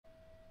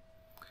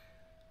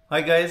Hi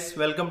guys,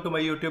 welcome to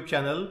my YouTube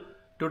channel.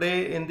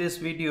 Today in this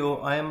video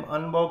I am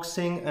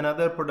unboxing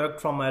another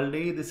product from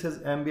ALDI. This is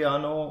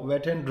Ambiano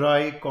wet and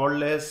dry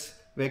cordless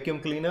vacuum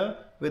cleaner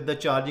with the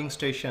charging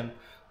station.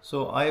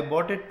 So I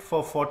bought it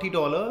for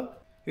 $40.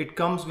 It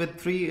comes with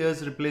 3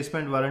 years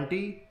replacement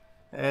warranty,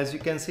 as you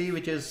can see,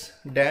 which is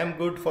damn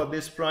good for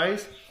this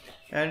price.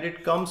 And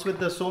it comes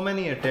with so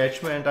many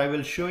attachments. I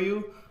will show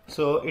you.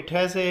 So it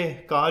has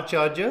a car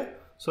charger,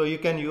 so you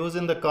can use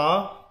in the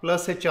car,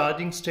 plus a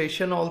charging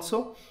station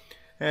also,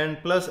 and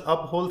plus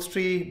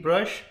upholstery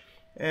brush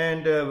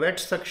and wet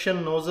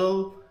suction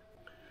nozzle,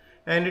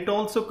 and it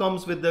also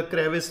comes with the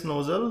crevice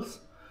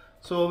nozzles,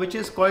 so which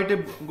is quite a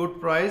good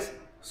price.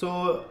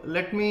 So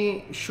let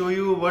me show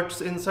you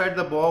what's inside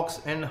the box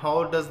and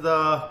how does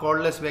the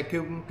cordless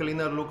vacuum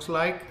cleaner looks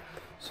like.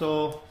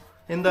 So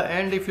in the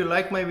end, if you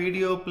like my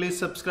video, please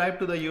subscribe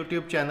to the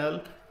YouTube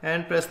channel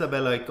and press the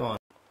bell icon.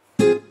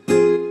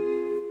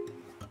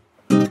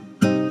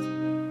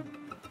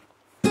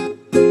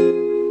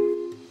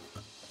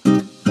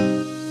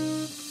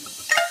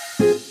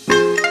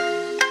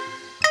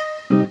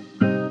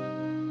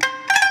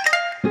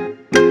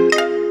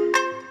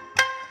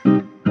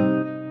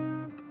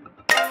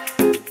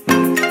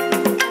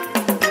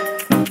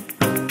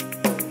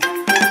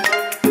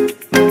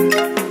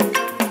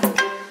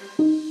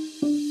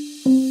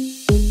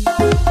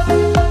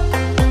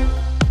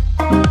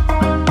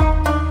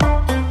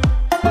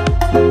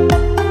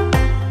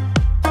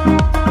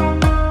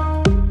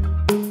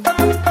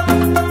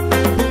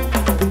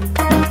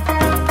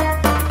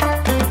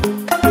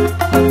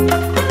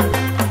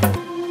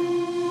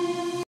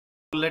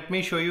 Let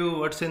me show you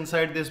what's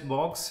inside this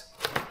box.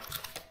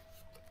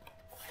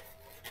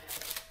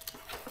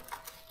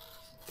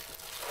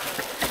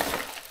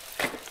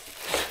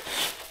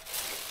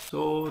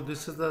 So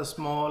this is the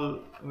small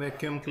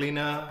vacuum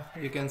cleaner.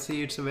 You can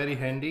see it's very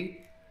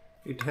handy.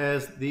 It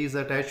has these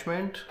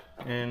attachments,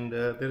 and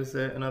there is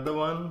another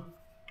one.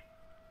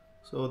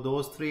 So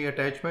those 3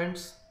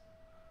 attachments.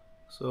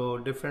 So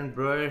different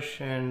brush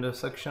and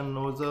suction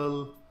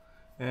nozzle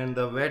and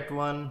the wet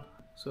one.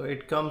 So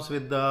it comes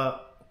with the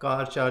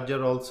car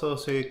charger also,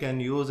 so you can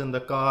use in the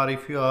car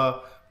if you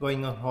are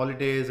going on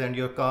holidays and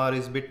your car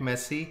is a bit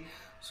messy,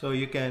 so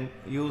you can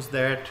use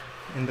that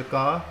in the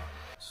car.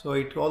 So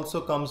it also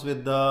comes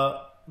with the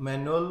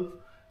manual,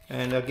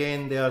 and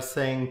again they are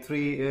saying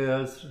 3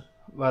 years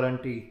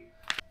warranty.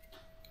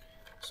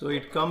 So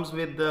it comes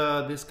with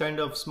this kind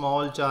of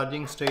small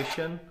charging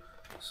station,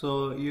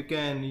 so you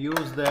can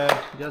use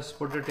that, just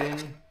put it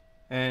in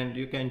and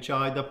you can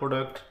charge the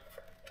product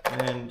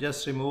and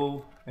just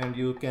remove, and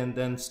you can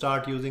then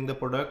start using the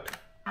product.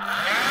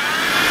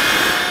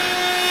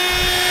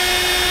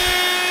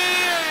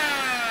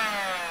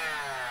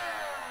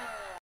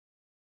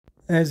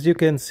 As you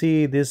can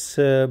see, this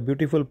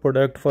beautiful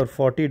product for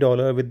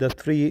 $40 with the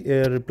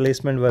 3-year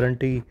replacement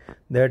warranty,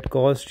 that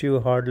cost you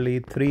hardly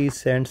 3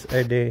 cents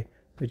a day,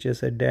 which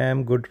is a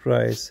damn good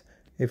price.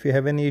 If you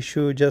have any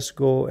issue, just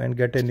go and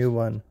get a new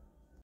one.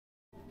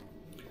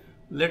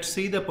 Let's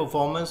see the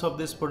performance of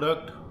this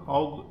product,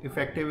 how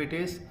effective it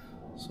is.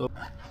 So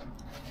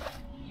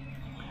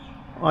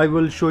I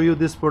will show you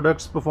this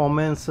product's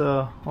performance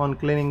on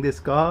cleaning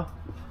this car.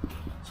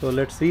 So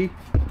let's see.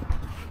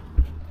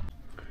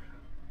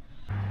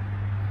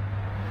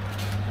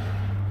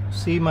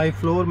 See, my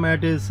floor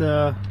mat is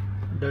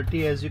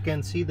dirty, as you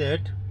can see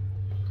that.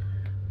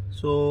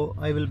 So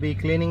I will be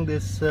cleaning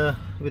this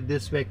with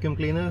this vacuum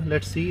cleaner.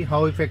 Let's see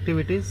how effective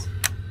it is.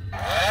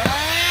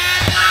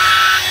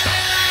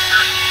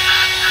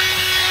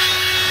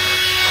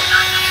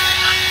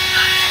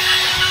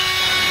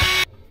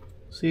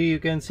 See, you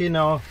can see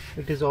now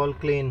it is all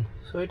clean.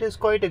 So it is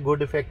quite a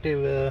good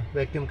effective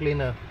vacuum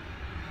cleaner.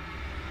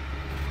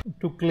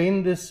 To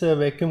clean this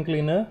vacuum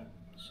cleaner,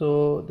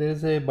 so there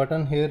is a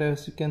button here,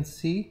 as you can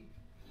see.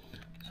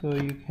 So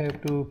you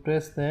have to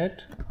press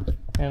that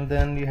and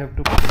then you have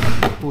to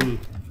pull.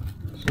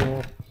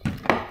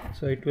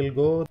 So it will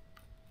go.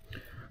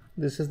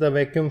 This is the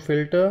vacuum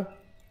filter,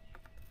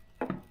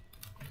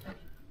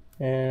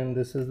 and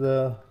this is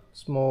the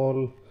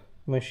small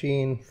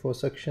machine for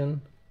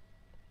suction.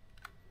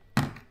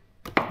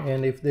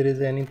 And if there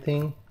is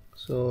anything,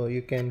 so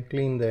you can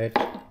clean that.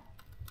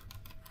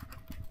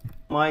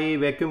 My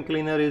vacuum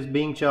cleaner is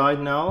being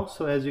charged now,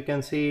 so as you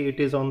can see,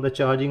 it is on the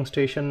charging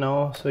station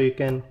now, so you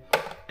can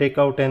take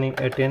out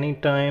at any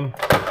time.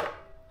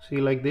 See,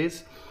 like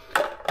this,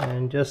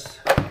 and just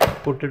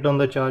put it on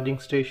the charging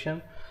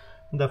station.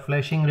 The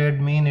flashing red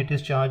mean it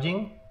is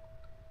charging.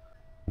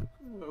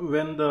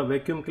 When the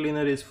vacuum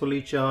cleaner is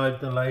fully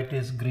charged, the light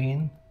is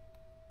green.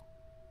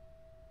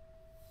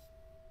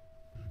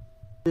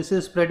 This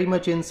is pretty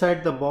much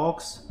inside the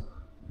box,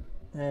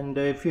 and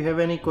if you have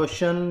any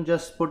question,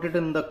 just put it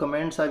in the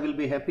comments. I will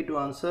be happy to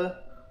answer.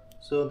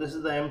 So this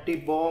is the empty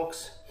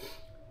box,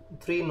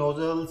 3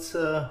 nozzles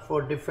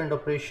for different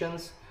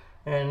operations,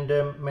 and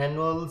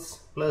manuals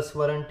plus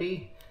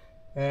warranty,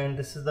 and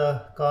this is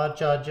the car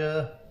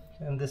charger,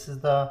 and this is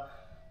the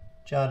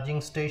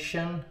charging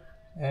station,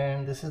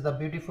 and this is the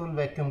beautiful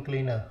vacuum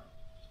cleaner.